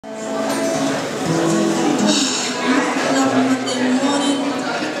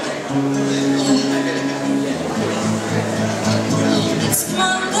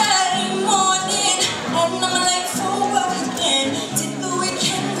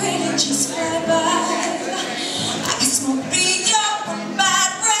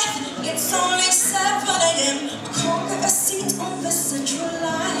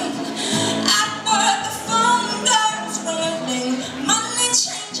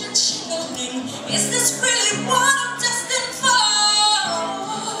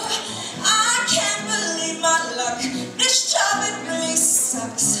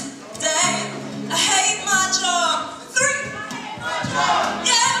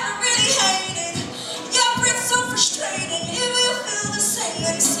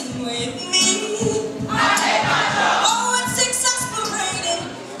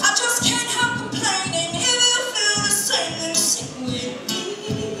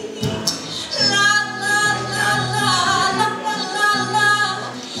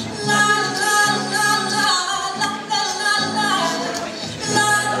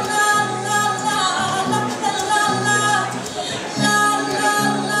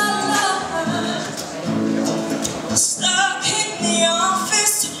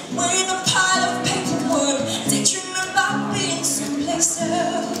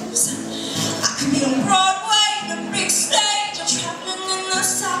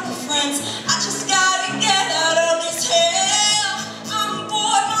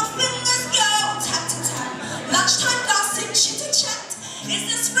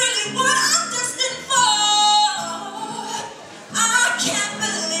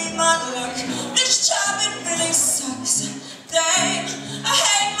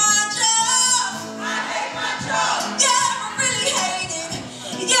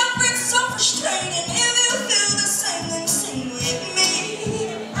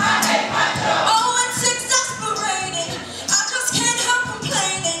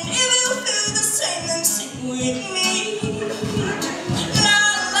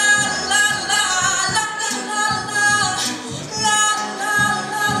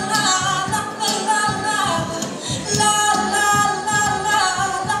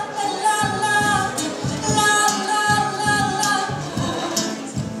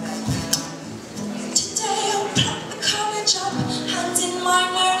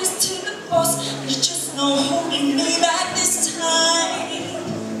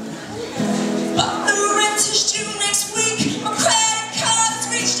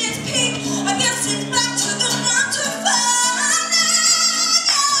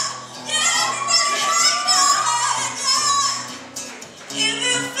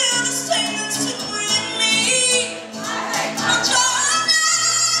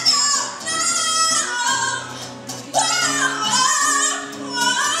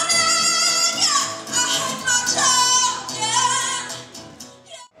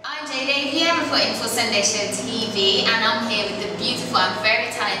For TheSundayShowTV, and I'm here with the beautiful and very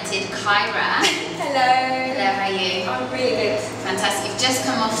talented Kyra. Hello. Hello, how are you? I'm really good. Fantastic. You've just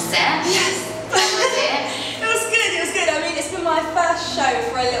come off set. Yes. How was it? It was good, it was good. I mean, it's been my first show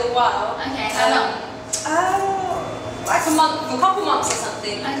for a little while. Okay, how long? Like a couple months or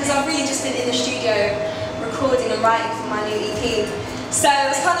something. Because I've really just been in the studio recording and writing for my new EP. So it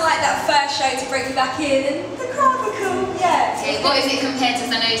was kind of like that first show to bring me back in, and the crowd were cool, yeah. Okay, what is it compared to,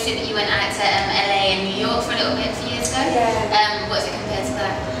 I know you said that you went out to LA and New York for a little bit a few years ago? Yeah. What is it compared to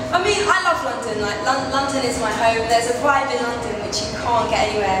that? I mean, I love London, like London is my home. There's a vibe in London which you can't get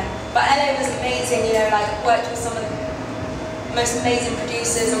anywhere. But LA was amazing, you know, like worked with some of the most amazing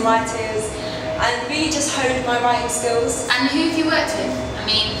producers and writers, and really just honed my writing skills. And who have you worked with? I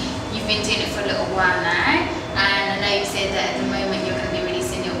mean, you've been doing it for a little while now, and I know you said that at the moment you're going to be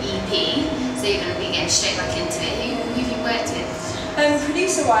releasing your EP, so you're going to be getting straight back into it. Who have you worked with?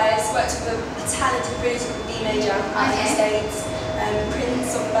 Producer-wise, worked with a talented producer called BDAY out in the States,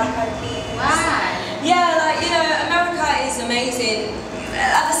 Prince of Black Eyed Peas. Wow. Yeah, like, you know, America is amazing.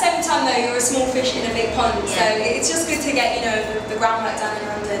 At the same time though, you're a small fish in a big pond, so it's just good to get, you know, the groundwork done in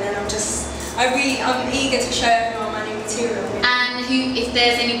London, and I'm eager to show everyone my new material. And who, if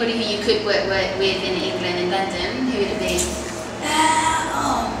there's anybody who you could work with in England, in London, who would it be?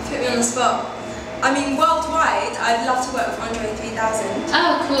 Put me on the spot. I mean, worldwide, I'd love to work with Andre 3000.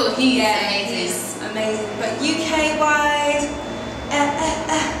 Oh, cool. He's amazing. He's amazing. But UK-wise,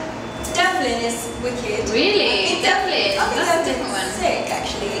 Devlin is wicked. Really? Devlin? That's a different one. Sick,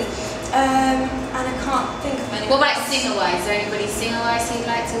 actually. And I can't think of anyone. What about singer-wise? Is there anybody singer-wise you'd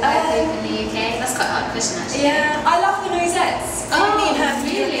like to work with in the UK? That's quite a hard question, actually. Yeah, I love the Noisettes. Oh, me and her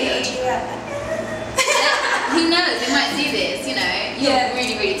really? duet. Who knows? They might do this, you know. You're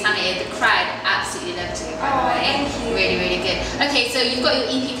really, really talented. The crowd absolutely loved you, by the way. Thank you. Really, really good. Okay, so you've got your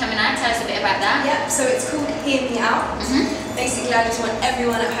EP coming out. Tell us a bit about that. Yep, so it's called Hear Me Out. Basically, I just want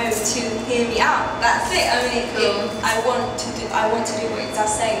everyone at home to hear me out. That's it. I mean, I want to do what it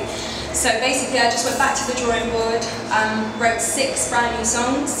does say. So basically, I just went back to the drawing board, wrote 6 brand new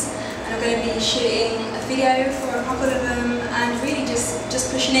songs, and I'm going to be shooting a video for a couple of them, and really just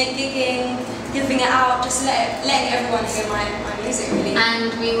pushing it, gigging, giving it out, just letting everyone hear my music, really.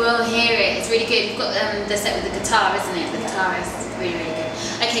 And we will hear it. It's really good. You've got the set with the guitar, isn't it? The guitar is really, really good.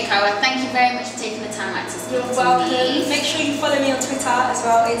 Okay, Kyra, thank you very much for taking the time out to speak to me. Make sure you follow me on Twitter as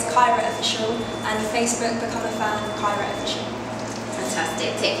well. It's Kyra Official, and Facebook, become a fan, Kyra Official.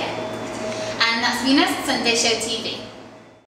 Fantastic. Take care. And that's been us, Sunday Show TV.